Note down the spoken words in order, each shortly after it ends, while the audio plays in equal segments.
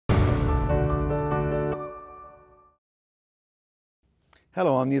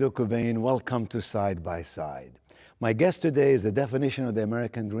Hello, I'm Nito Cobain. Welcome to Side by Side. My guest today is the definition of the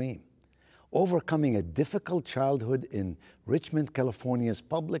American dream, overcoming a difficult childhood in Richmond, California's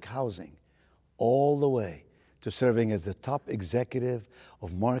public housing, all the way to serving as the top executive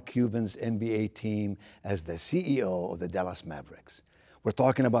of Mark Cuban's NBA team as the CEO of the Dallas Mavericks. We're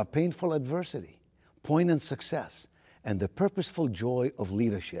talking about painful adversity, poignant success, and the purposeful joy of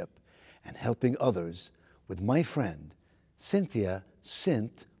leadership and helping others with my friend, Cynthia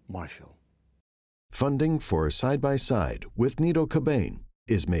Cynt Marshall. Funding for Side by Side with Nito Cobain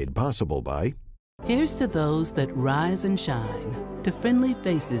is made possible by... Here's to those that rise and shine, to friendly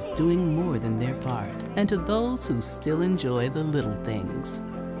faces doing more than their part, and to those who still enjoy the little things.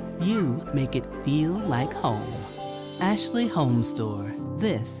 You make it feel like home. Ashley Home Store.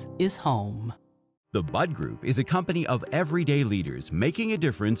 This is home. The Bud Group is a company of everyday leaders making a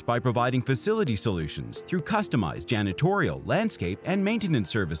difference by providing facility solutions through customized janitorial, landscape, and maintenance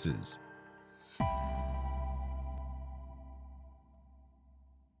services.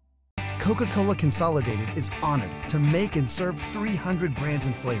 Coca-Cola Consolidated is honored to make and serve 300 brands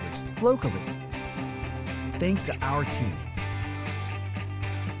and flavors locally. Thanks to our teammates.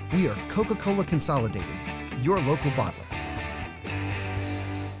 We are Coca-Cola Consolidated, your local bottler.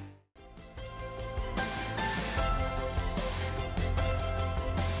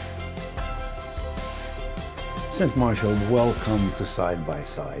 Cynt Marshall, welcome to Side by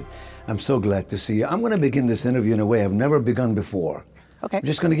Side. I'm so glad to see you. I'm going to begin this interview in a way I've never begun before. Okay. I'm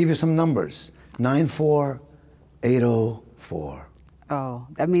just going to give you some numbers. 94804. Oh,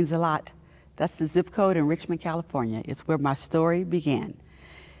 that means a lot. That's the zip code in Richmond, California. It's where my story began.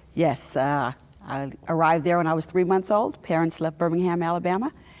 Yes, I arrived there when I was 3 months old. Parents left Birmingham,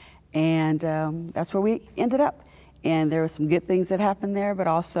 Alabama, and that's where we ended up. And there were some good things that happened there, but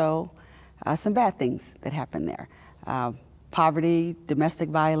also some bad things that happened there. Poverty, domestic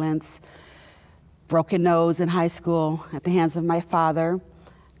violence, broken nose in high school at the hands of my father,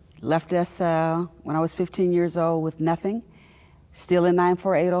 left us when I was 15 years old with nothing. Still in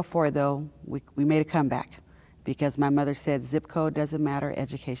 94804 though, we made a comeback because my mother said zip code doesn't matter,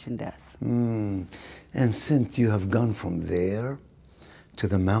 education does. And Cynt, you have gone from there to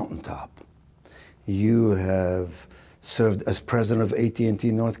the mountaintop. You have served as president of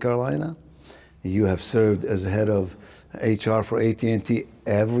AT&T North Carolina. You have served as head of HR for AT&T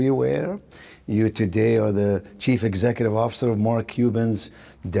everywhere. You today are the chief executive officer of Mark Cuban's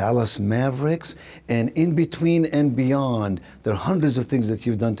Dallas Mavericks. And in between and beyond, there are hundreds of things that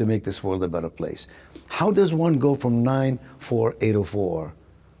you've done to make this world a better place. How does one go from 94804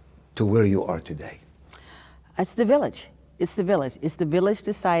 to where you are today? It's the village. It's the village. It's the village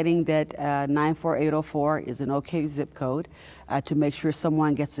deciding that 94804 is an okay zip code to make sure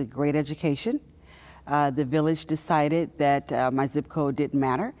someone gets a great education. The village decided that my zip code didn't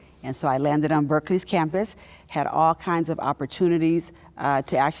matter, and so I landed on Berkeley's campus, had all kinds of opportunities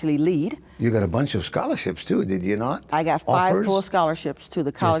to actually lead. You got a bunch of scholarships too, did you not? I got 5 full scholarships to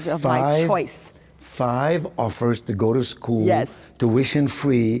the college of my choice. 5 offers to go to school, yes, tuition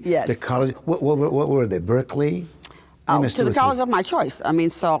free, yes, the college. What were they, Berkeley? Oh, to the college of my choice. I mean,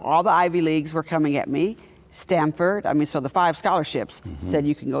 so all the Ivy Leagues were coming at me. Stanford, I mean, so the 5 scholarships said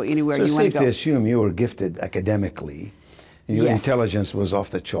you can go anywhere you want to go. So it's safe to assume you were gifted academically, and your intelligence was off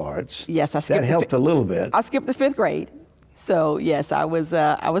the charts. Yes, I skipped. That helped a little bit. I skipped the 5th grade, so yes, I was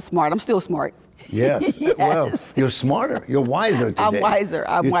smart. I'm still smart. Yes. Yes. Well, you're smarter. You're wiser today. I'm wiser.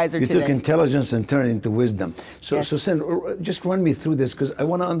 I'm wiser today. You took intelligence and turned it into wisdom. So, yes. So Cynt, just run me through this because I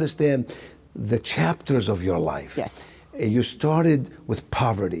want to understand the chapters of your life. Yes. You started with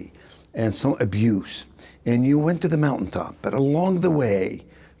poverty and some abuse, and you went to the mountaintop. But along the way,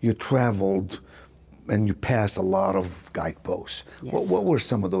 you traveled and you passed a lot of guideposts. Yes. What were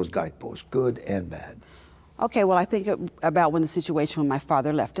some of those guideposts, good and bad? Okay, well, I think about when the situation when my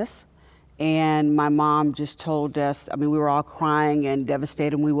father left us, and my mom just told us, I mean, we were all crying and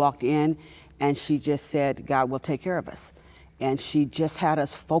devastated when we walked in, and she just said, God will take care of us. And she just had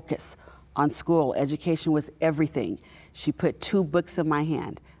us focus on school. Education was everything. She put 2 books in my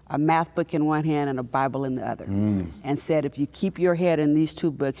hand, a math book in one hand and a Bible in the other, and said, if you keep your head in these 2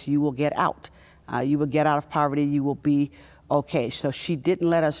 books, you will get out. You will get out of poverty, you will be okay. So she didn't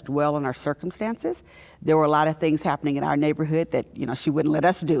let us dwell on our circumstances. There were a lot of things happening in our neighborhood that, you know, she wouldn't let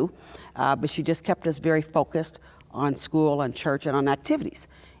us do, but she just kept us very focused on school, on church, and on activities,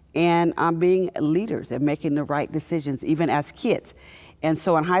 and on being leaders and making the right decisions, even as kids. And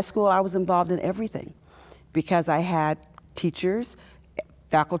so in high school, I was involved in everything because I had teachers,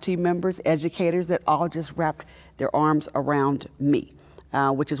 faculty members, educators that all just wrapped their arms around me.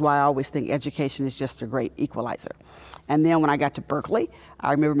 which is why I always think education is just a great equalizer. And then when I got to Berkeley,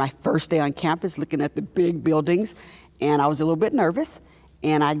 I remember my first day on campus looking at the big buildings, and I was a little bit nervous,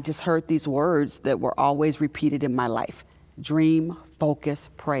 and I just heard these words that were always repeated in my life: dream, focus,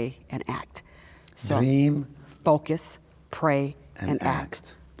 pray, and act. So, dream, focus, pray, and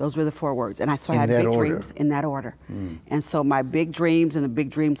act. Those were the 4 words. And so I had big dreams in that order. And so my big dreams and the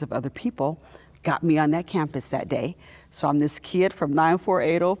big dreams of other people got me on that campus that day. So I'm this kid from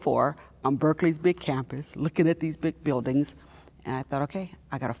 94804 on Berkeley's big campus, looking at these big buildings. And I thought, okay,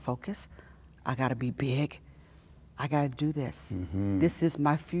 I got to focus. I got to be big. I got to do this. This is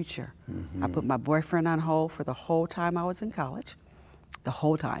my future. I put my boyfriend on hold for the whole time I was in college, the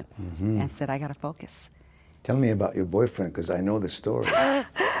whole time, and said, I got to focus. Tell me about your boyfriend, because I know the story.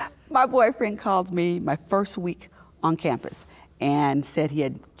 My boyfriend called me my first week on campus and said he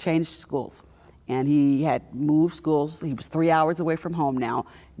had changed schools, and he had moved schools. He was 3 hours away from home now,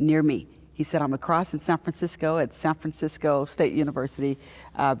 near me. He said, I'm across in San Francisco at San Francisco State University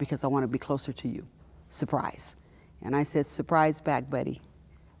because I want to be closer to you. Surprise. And I said, surprise back, buddy.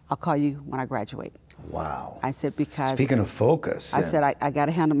 I'll call you when I graduate. Wow. I said, because... Speaking of focus. I said, I got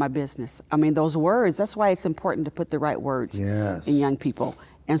to handle my business. I mean, those words, that's why it's important to put the right words in young people.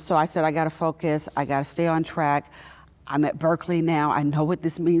 And so I said, I got to focus. I got to stay on track. I'm at Berkeley now. I know what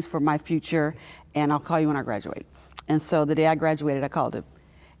this means for my future, and I'll call you when I graduate. And so the day I graduated, I called him.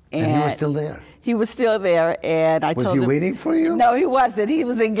 And he was still there? He was still there, and I told him... Was he waiting for you? No, he wasn't. He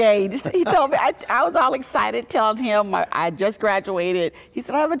was engaged. He told me, I was all excited telling him I just graduated. He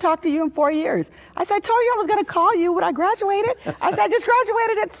said, I haven't talked to you in 4 years. I said, I told you I was going to call you when I graduated. I said, I just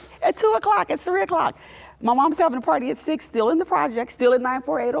graduated at 2 o'clock, it's 3 o'clock. My mom's having a party at 6, still in the project, still in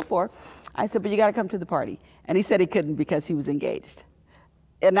 94804. I said, but you got to come to the party. And he said he couldn't because he was engaged.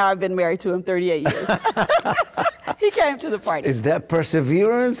 And now I've been married to him 38 years. He came to the party. Is that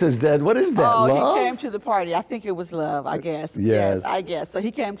perseverance? Is that, what is that, love? He came to the party. I think it was love, I guess. Yes, I guess. So he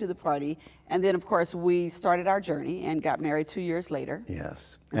came to the party. And then, of course, we started our journey and got married 2 years later.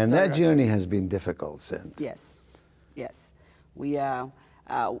 Yes. And that journey has been difficult, Cynt. Yes. Yes. We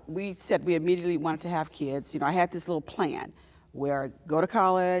said we immediately wanted to have kids. You know, I had this little plan where I go to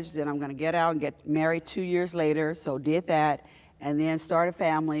college, then I'm going to get out and get married 2 years later. So did that. And then start a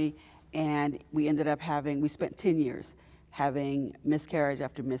family, and we ended up we spent 10 years having miscarriage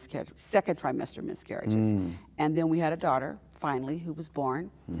after miscarriage, second trimester miscarriages. And then we had a daughter, finally, who was born,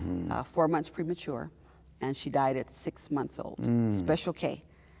 4 months premature, and she died at 6 months old. Special K.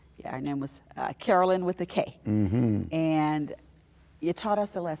 Yeah, her name was Carolyn with a K. And it taught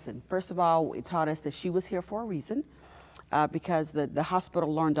us a lesson. First of all, it taught us that she was here for a reason. Because the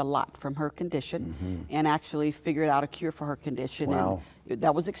hospital learned a lot from her condition and actually figured out a cure for her condition. Wow. And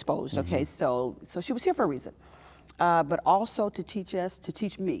that was exposed, okay? So she was here for a reason. But also to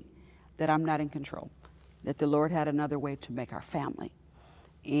teach me that I'm not in control, that the Lord had another way to make our family.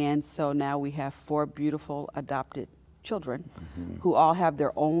 And so now we have 4 beautiful adopted children who all have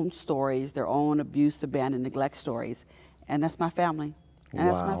their own stories, their own abuse, abandon, neglect stories. And that's my family. And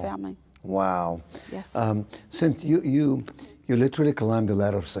that's my family. Wow. Yes. Cynt, you literally climbed the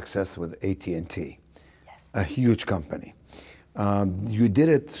ladder of success with AT&T, yes. A huge company. You did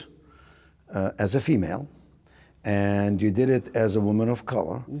it as a female, and you did it as a woman of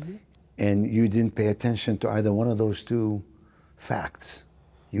color, and you didn't pay attention to either one of those 2 facts.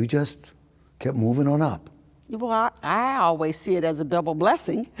 You just kept moving on up. Well, I always see it as a double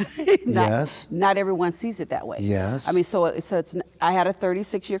blessing. Yes. Not everyone sees it that way. Yes. I mean, so it's. I had a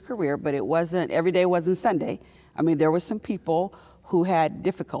 36-year career, but it wasn't, every day wasn't Sunday. I mean, there were some people who had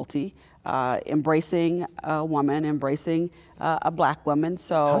difficulty embracing a woman, embracing a black woman.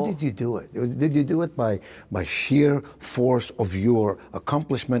 So how did you do it? Did you do it by sheer force of your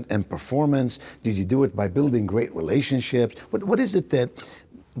accomplishment and performance? Did you do it by building great relationships? What is it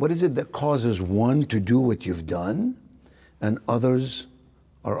that causes one to do what you've done and others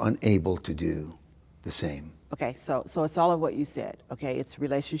are unable to do the same? Okay, so it's all of what you said. Okay, it's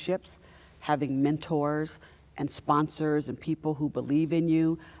relationships, having mentors and sponsors and people who believe in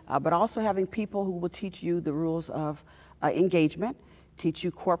you, but also having people who will teach you the rules of engagement, teach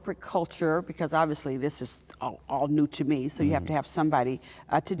you corporate culture, because obviously this is all new to me, so you have to have somebody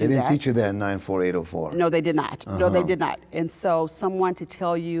to do that. They didn't teach you that in 94804. No, they did not. No, they did not. And so someone to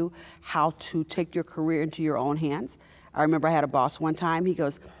tell you how to take your career into your own hands. I remember I had a boss one time, he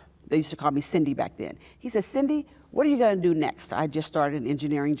goes, they used to call me Cindy back then. He said, Cindy, what are you going to do next? I just started an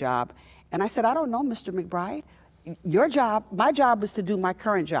engineering job. And I said, I don't know, Mr. McBride. Your job, my job is to do my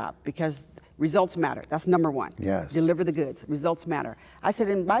current job because results matter. That's number one. Yes. Deliver the goods. Results matter. I said,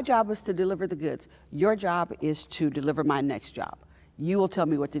 and my job is to deliver the goods. Your job is to deliver my next job. You will tell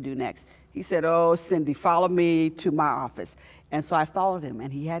me what to do next. He said, oh, Cindy, follow me to my office. And so I followed him,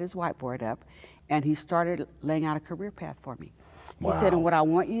 and he had his whiteboard up, and he started laying out a career path for me. He said, and what I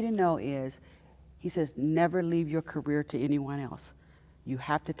want you to know is, he says, never leave your career to anyone else. You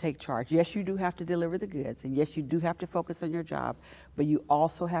have to take charge. Yes, you do have to deliver the goods, and yes, you do have to focus on your job, but you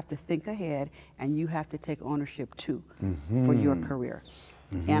also have to think ahead, and you have to take ownership too for your career.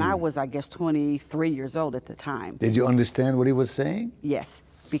 And I was, I guess, 23 years old at the time. Did you understand what he was saying? Yes,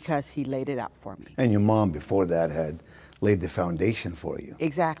 because he laid it out for me. And your mom before that had laid the foundation for you.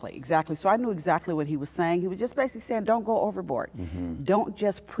 Exactly, exactly. So I knew exactly what he was saying. He was just basically saying, don't go overboard. Don't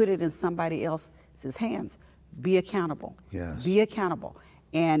just put it in somebody else's hands. Be accountable. Yes. Be accountable.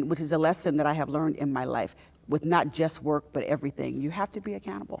 And which is a lesson that I have learned in my life with not just work, but everything. You have to be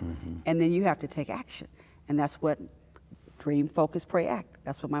accountable. And then you have to take action. And that's what dream, focus, pray, act.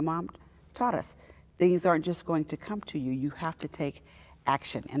 That's what my mom taught us. Things aren't just going to come to you. You have to take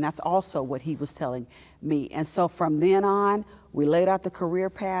action. And that's also what he was telling me. And so from then on, we laid out the career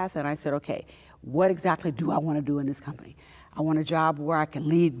path, and I said, okay, what exactly do I want to do in this company? I want a job where I can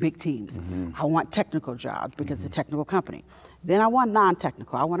lead big teams. I want technical jobs because it's a technical company. Then I want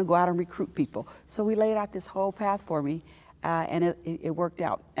non-technical. I want to go out and recruit people. So we laid out this whole path for me, and it worked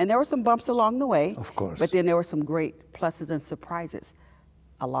out. And there were some bumps along the way. Of course. But then there were some great pluses and surprises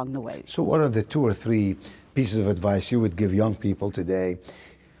along the way. So what are the 2 or 3 pieces of advice you would give young people today?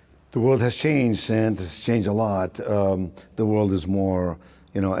 The world has changed, Cynt. It's changed a lot. The world is more,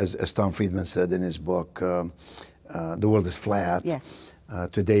 you know, as Tom Friedman said in his book, the world is flat. Yes.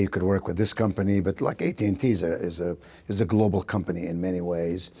 Today you could work with this company, but like AT&T is a global company in many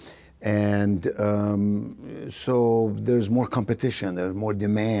ways. And so there's more competition, there's more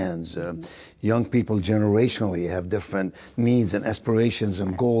demands. Young people generationally have different needs and aspirations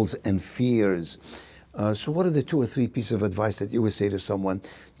and goals and fears. So what are the 2 or 3 pieces of advice that you would say to someone?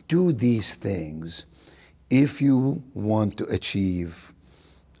 Do these things if you want to achieve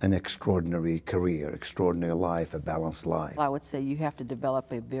an extraordinary career, extraordinary life, a balanced life. I would say you have to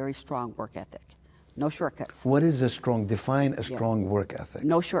develop a very strong work ethic. No shortcuts. What is define a strong work ethic?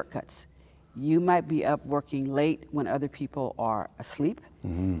 No shortcuts. You might be up working late when other people are asleep.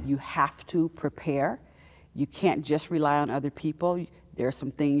 You have to prepare. You can't just rely on other people. There are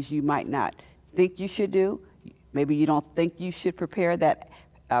some things you might not think you should do. Maybe you don't think you should prepare that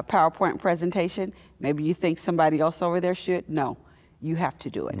PowerPoint presentation. Maybe you think somebody else over there should. No, you have to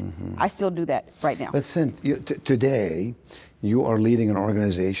do it. I still do that right now. But Cynt, today, you are leading an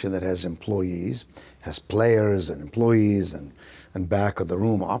organization that has employees, has players and employees and back of the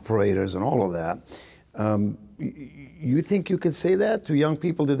room operators and all of that. You think you can say that to young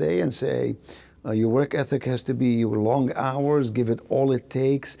people today and say, your work ethic has to be your long hours, give it all it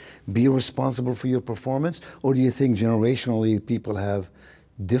takes, be responsible for your performance? Or do you think generationally people have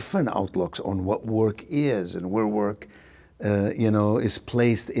different outlooks on what work is and where work is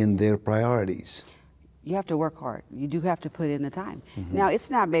placed in their priorities? You have to work hard. You do have to put in the time. Now, it's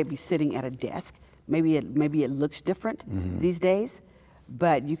not maybe sitting at a desk. Maybe it looks different these days,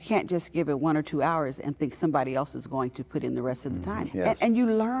 but you can't just give it 1 or 2 hours and think somebody else is going to put in the rest of the time. Yes. And you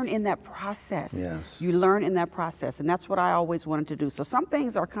learn in that process. Yes. You learn in that process, and that's what I always wanted to do. So some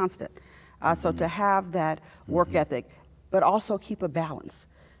things are constant. So to have that work ethic, but also keep a balance.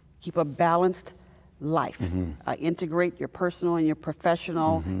 Keep a balanced life. Integrate your personal and your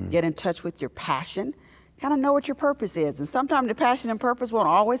professional. Get in touch with your passion. Kind of know what your purpose is. And sometimes the passion and purpose won't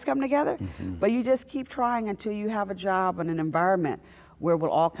always come together, but you just keep trying until you have a job and an environment where it will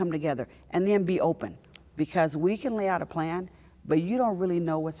all come together. And then be open, because we can lay out a plan, but you don't really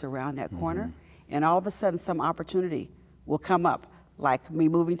know what's around that corner. And all of a sudden some opportunity will come up, like me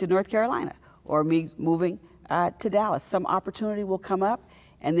moving to North Carolina or me moving to Dallas. Some opportunity will come up,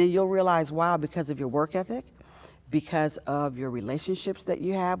 and then you'll realize, wow, because of your work ethic, because of your relationships that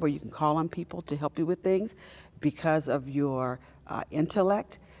you have, where you can call on people to help you with things, because of your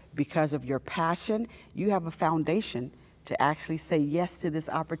intellect, because of your passion, you have a foundation to actually say yes to this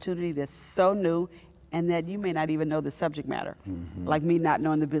opportunity that's so new and that you may not even know the subject matter, like me not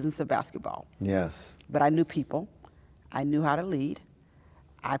knowing the business of basketball. Yes. But I knew people, I knew how to lead,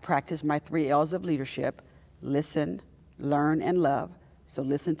 I practiced my 3 L's of leadership: listen, learn, and love. So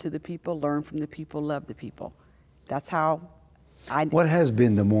listen to the people, learn from the people, love the people. That's how I... What has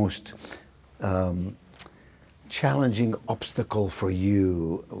been the most challenging obstacle for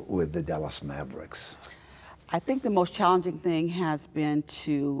you with the Dallas Mavericks? I think the most challenging thing has been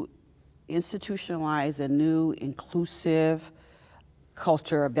to institutionalize a new inclusive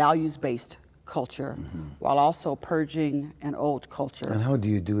culture, a values-based culture, while also purging an old culture. And how do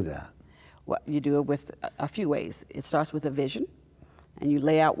you do that? Well, you do it with a few ways. It starts with a vision. and you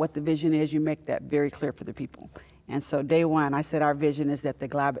lay out what the vision is, you make that very clear for the people. And so day one, I said our vision is that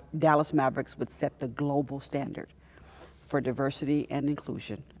the Dallas Mavericks would set the global standard for diversity and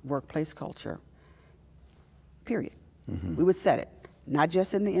inclusion, workplace culture, period. We would set it, not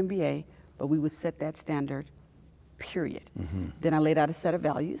just in the NBA, but we would set that standard, period. Then I laid out a set of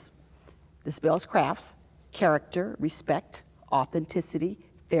values. The spells crafts, character, respect, authenticity,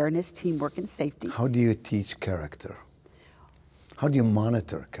 fairness, teamwork, and safety. How do you teach character? How do you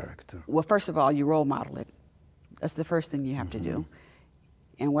monitor character? Well, first of all, you role model it. That's the first thing you have to do.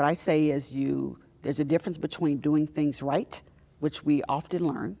 And what I say is there's a difference between doing things right, which we often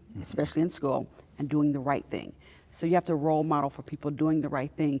learn, especially in school, and doing the right thing. So you have to role model for people doing the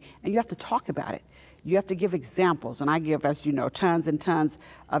right thing, and you have to talk about it. You have to give examples, and I give, as you know, tons and tons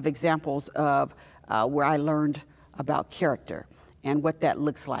of examples of where I learned about character and what that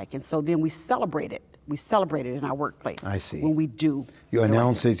looks like. And so then we celebrate it. We celebrate it in our workplace. I see. When we do. You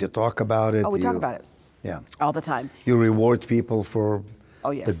announce it, you talk about it. Oh, we talk about it. Yeah. All the time. You reward people for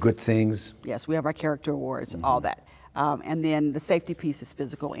yes. the good things. Yes, we have our character awards, all that. And then the safety piece is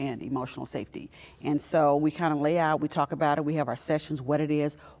physical and emotional safety. And so we kind of lay out, we talk about it, we have our sessions, what it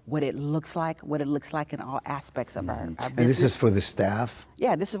is, what it looks like in all aspects of our business. And this is for the staff?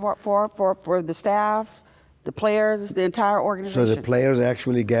 Yeah, this is for the staff, the players, the entire organization. So the players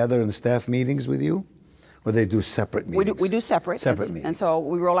actually gather in staff meetings with you? Or they do separate meetings? We do separate meetings. And so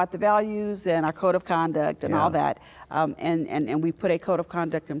we roll out the values and our code of conduct and all that. And we put a code of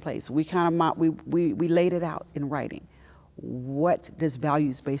conduct in place. We kind of we laid it out in writing. What does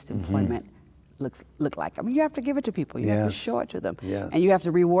values-based employment look like? I mean, you have to give it to people. You have to show it to them. And you have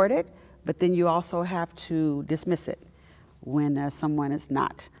to reward it, but then you also have to dismiss it when someone is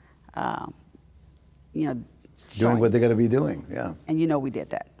not, doing what they're going to be doing, And we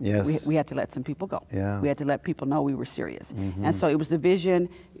did that. Yes. We had to let some people go. Yeah. We had to let people know we were serious. And so it was the vision,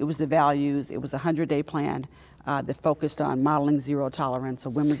 it was the values, it was a 100-day plan that focused on modeling zero tolerance, a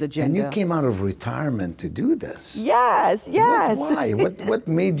women's agenda. And you came out of retirement to do this. Yes, yes. Why? What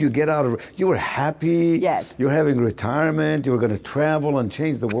made you get out of, you were happy. Yes. You were having retirement, you were going to travel and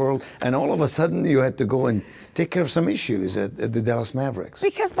change the world, and all of a sudden you had to go and take care of some issues at the Dallas Mavericks.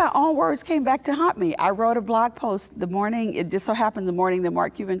 Because my own words came back to haunt me. I wrote a blog post the morning, it just so happened the morning that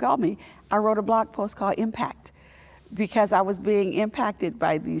Mark Cuban called me, I wrote a blog post called Impact. Because I was being impacted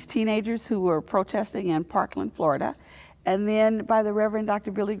by these teenagers who were protesting in Parkland, Florida, and then by the Reverend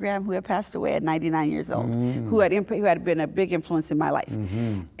Dr. Billy Graham, who had passed away at 99 years old, who had been a big influence in my life.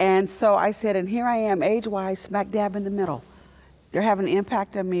 And so I said, and here I am, age-wise, smack dab in the middle. They're having an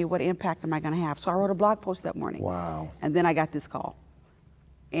impact on me. What impact am I going to have? So I wrote a blog post that morning. Wow. And then I got this call.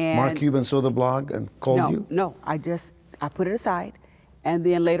 And Mark Cuban saw the blog and called you? No, I put it aside. And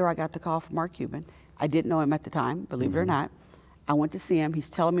then later I got the call from Mark Cuban. I didn't know him at the time, believe it or not. I went to see him. He's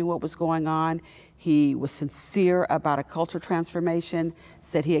telling me what was going on. He was sincere about a cultural transformation,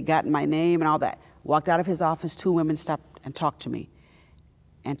 said he had gotten my name and all that. Walked out of his office, 2 women stopped and talked to me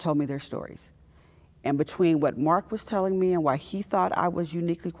and told me their stories. And between what Mark was telling me and why he thought I was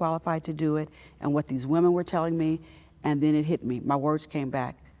uniquely qualified to do it and what these women were telling me, and then it hit me. My words came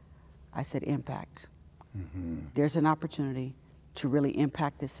back. I said, impact. There's an opportunity to really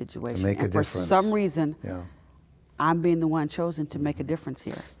impact this situation. Make a and for difference. some reason, I'm being the one chosen to make a difference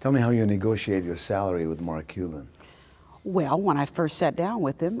here. Tell me how you negotiate your salary with Mark Cuban. Well, when I first sat down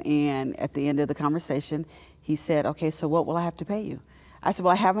with him, and at the end of the conversation, he said, okay, so what will I have to pay you? I said,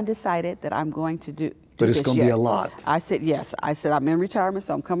 well, I haven't decided that I'm going to do But it's this going to yet. be a lot. I said, yes. I said, I'm in retirement,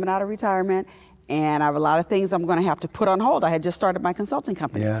 so I'm coming out of retirement, and I have a lot of things I'm going to have to put on hold. I had just started my consulting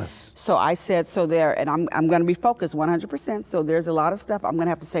company. Yes. So I said, and I'm going to be focused 100%, so there's a lot of stuff I'm going to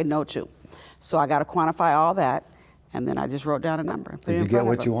have to say no to. So I got to quantify all that, and then I just wrote down a number. Did you get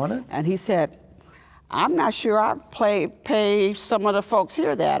what you wanted? And he said, I'm not sure I pay some of the folks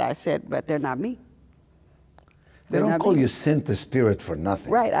here that. I said, but they're not me. They don't call you Cynt the Spirit for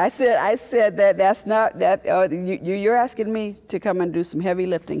nothing. Right. I said that's not that. You're asking me to come and do some heavy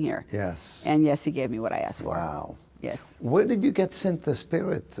lifting here. Yes. And yes, he gave me what I asked for. Wow. Yes. Where did you get Cynt the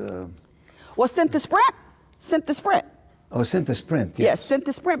Spirit? Well, Cynt the Sprint. Cynt the Sprint. Oh, Cynt the Sprint. Yes, Cynt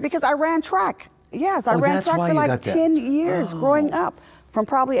the Sprint because I ran track. Yes, I ran that's track why for you like got that. 10 years growing up. From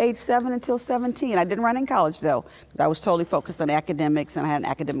probably age 7 until 17. I didn't run in college though. I was totally focused on academics and I had an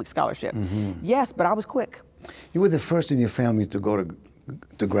academic scholarship. Yes, but I was quick. You were the first in your family to go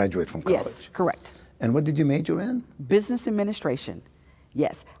to graduate from college. Yes, correct. And what did you major in? Business administration.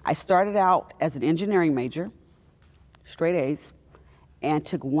 Yes, I started out as an engineering major, straight A's, and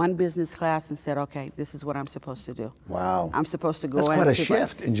took one business class and said, okay, this is what I'm supposed to do. Wow. I'm supposed to go That's in. quite a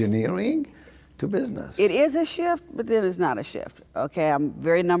shift, engineering to business. It is a shift, but then it's not a shift. Okay, I'm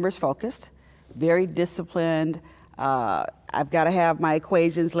very numbers focused, very disciplined. I've got to have my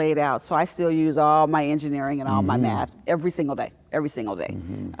equations laid out, so I still use all my engineering and all my math every single day. Every single day.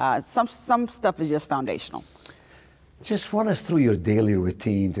 Some stuff is just foundational. Just run us through your daily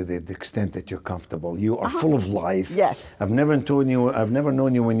routine to the extent that you're comfortable. You are full of life. Yes. I've never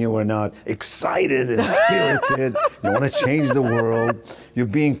known you when you were not excited and spirited. You want to change the world. You're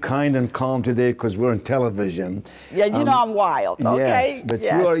being kind and calm today because we're on television. Yeah, you know I'm wild. Okay. Yes, but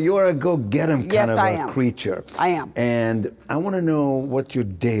you are a go-get-em kind of a creature. I am. And I want to know what your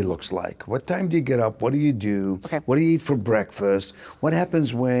day looks like. What time do you get up? What do you do? Okay. What do you eat for breakfast? What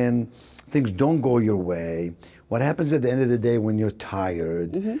happens when things don't go your way? What happens at the end of the day when you're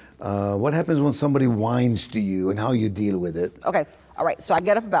tired? What happens when somebody whines to you and how you deal with it? Okay, all right, so I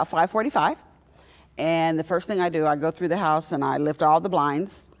get up about 5:45, and the first thing I do, I go through the house and I lift all the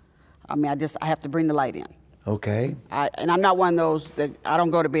blinds. I mean, I have to bring the light in. Okay. And I'm not one of those that, I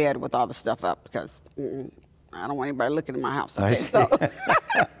don't go to bed with all the stuff up because I don't want anybody looking in my house. Okay? I see.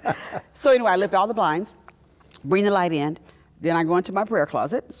 So anyway, I lift all the blinds, bring the light in. Then I go into my prayer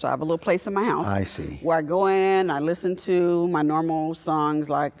closet, so I have a little place in my house. I see. Where I go in, I listen to my normal songs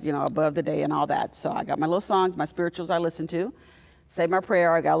like, Above the Day and all that. So I got my little songs, my spirituals I listen to. Say my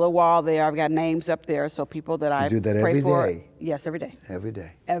prayer, I got a little wall there, I've got names up there, so people that I do that pray every for. day? Yes, every day. Every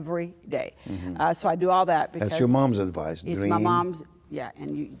day. Every day. So I do all that because... That's your mom's advice. It's Dream. my mom's, yeah,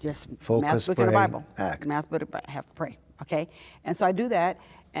 and you just... Focus, math book pray, and the Bible. act. Math book, I have to pray, okay? And so I do that.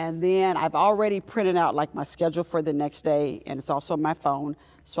 And then I've already printed out like my schedule for the next day, and it's also on my phone.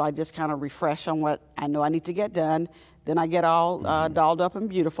 So I just kind of refresh on what I know I need to get done. Then I get all dolled up and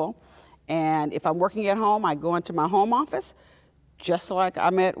beautiful. And if I'm working at home, I go into my home office, just like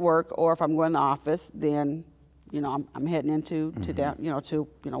I'm at work. Or if I'm going to the office, then I'm heading into down, to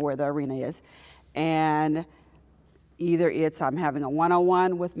where the arena is, and either I'm having a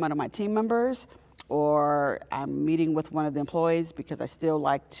one-on-one with one of my team members, or I'm meeting with one of the employees, because I still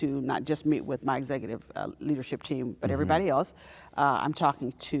like to not just meet with my executive leadership team, but everybody else. I'm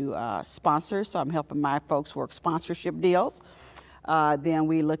talking to sponsors, so I'm helping my folks work sponsorship deals. Then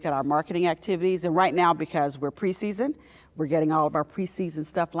we look at our marketing activities, and right now, because we're preseason, we're getting all of our preseason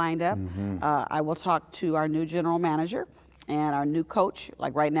stuff lined up. I will talk to our new general manager and our new coach.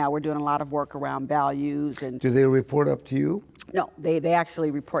 Like right now, we're doing a lot of work around values. And do they report up to you? No, they actually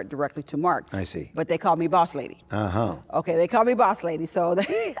report directly to Mark. I see. But they call me boss lady. Okay, they call me boss lady, so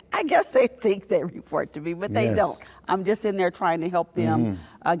I guess they think they report to me, but they don't. I'm just in there trying to help them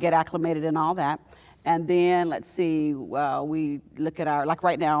get acclimated and all that. And then let's see, we look at like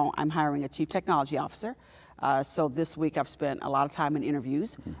right now, I'm hiring a chief technology officer. So this week I've spent a lot of time in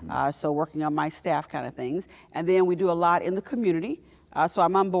interviews, so working on my staff kind of things. And then we do a lot in the community. So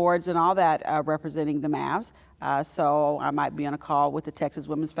I'm on boards and all that representing the Mavs. So I might be on a call with the Texas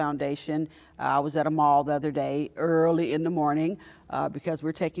Women's Foundation. I was at a mall the other day early in the morning because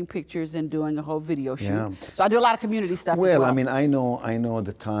we're taking pictures and doing a whole video shoot. Yeah. So I do a lot of community stuff as well. I mean, I know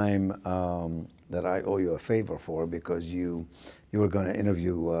the time that I owe you a favor for, because you were going to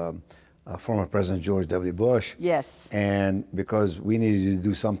interview former President George W. Bush. Yes. And because we needed you to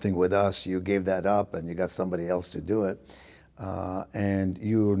do something with us, you gave that up and you got somebody else to do it. And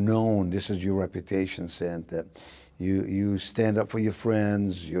you're known, this is your reputation, Cynt, that you stand up for your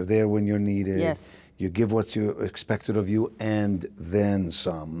friends, you're there when you're needed. Yes. You give what's expected of you and then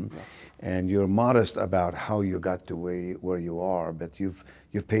some. Yes. And you're modest about how you got to where you are, but you've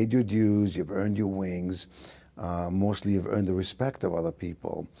paid your dues, you've earned your wings. Mostly you've earned the respect of other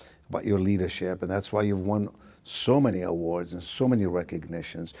people about your leadership, and that's why you've won so many awards and so many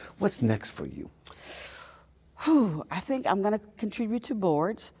recognitions. What's next for you? I think I'm going to contribute to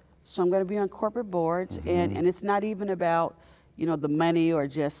boards. So I'm going to be on corporate boards, and it's not even about, the money or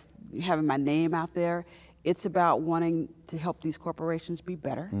just having my name out there. It's about wanting to help these corporations be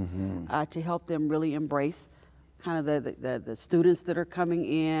better, to help them really embrace kind of the students that are coming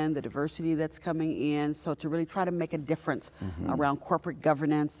in, the diversity that's coming in, so to really try to make a difference around corporate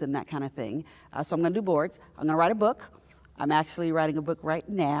governance and that kind of thing. So I'm going to do boards. I'm going to write a book. I'm actually writing a book right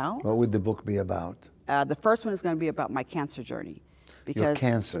now. What would the book be about? The first one is going to be about my cancer journey. Your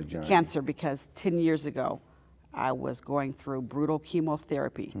cancer journey. Cancer, because 10 years ago, I was going through brutal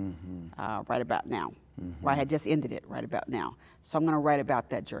chemotherapy right about now. Well, I had just ended it right about now. So I'm going to write about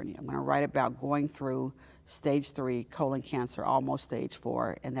that journey. I'm going to write about going through stage 3 colon cancer, almost stage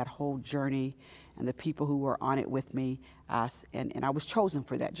 4, and that whole journey and the people who were on it with me. And I was chosen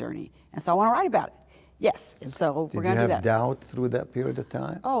for that journey. And so I want to write about it. Yes, and so we're going to do that. Did you have doubt through that period of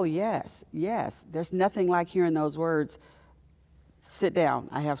time? Oh, yes, yes. There's nothing like hearing those words, sit down.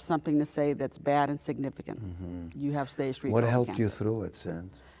 I have something to say that's bad and significant. You have stage 3 What colon helped cancer. you through it,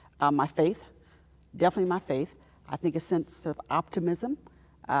 Cynt? My faith, definitely my faith. I think a sense of optimism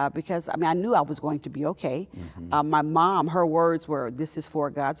because, I mean, I knew I was going to be okay. My mom, her words were, "This is for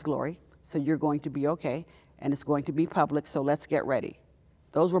God's glory, so you're going to be okay, and it's going to be public, so let's get ready."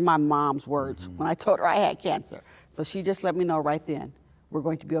 Those were my mom's words when I told her I had cancer. So she just let me know right then, we're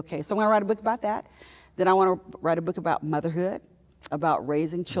going to be okay. So I'm going to write a book about that. Then I want to write a book about motherhood, about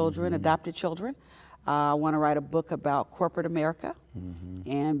raising children, adopted children. I want to write a book about corporate America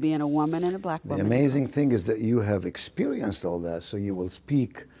and being a woman and a black woman. The amazing thing is that you have experienced all that, so you will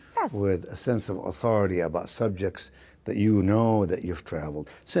speak with a sense of authority about subjects that you know, that you've traveled.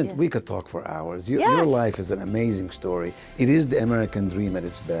 Cynt, we could talk for hours. Your life is an amazing story. It is the American dream at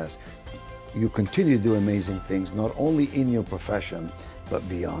its best. You continue to do amazing things, not only in your profession, but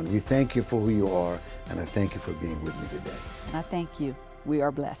beyond. We thank you for who you are, and I thank you for being with me today. And I thank you. We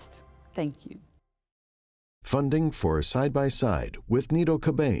are blessed. Thank you. Funding for Side by Side with Nito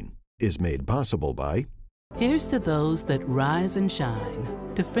Cobain is made possible by... Here's to those that rise and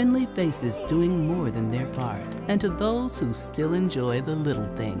shine, to friendly faces doing more than their part, and to those who still enjoy the little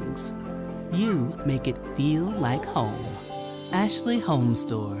things. You make it feel like home. Ashley Home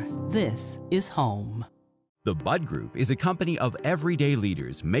Store. This is home. The Bud Group is a company of everyday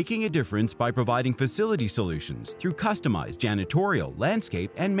leaders making a difference by providing facility solutions through customized janitorial,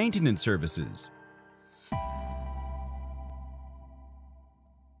 landscape, and maintenance services.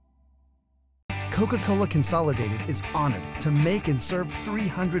 Coca-Cola Consolidated is honored to make and serve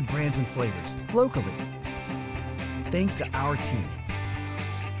 300 brands and flavors locally. Thanks to our teammates.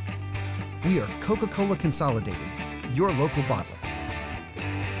 We are Coca-Cola Consolidated, your local bottler.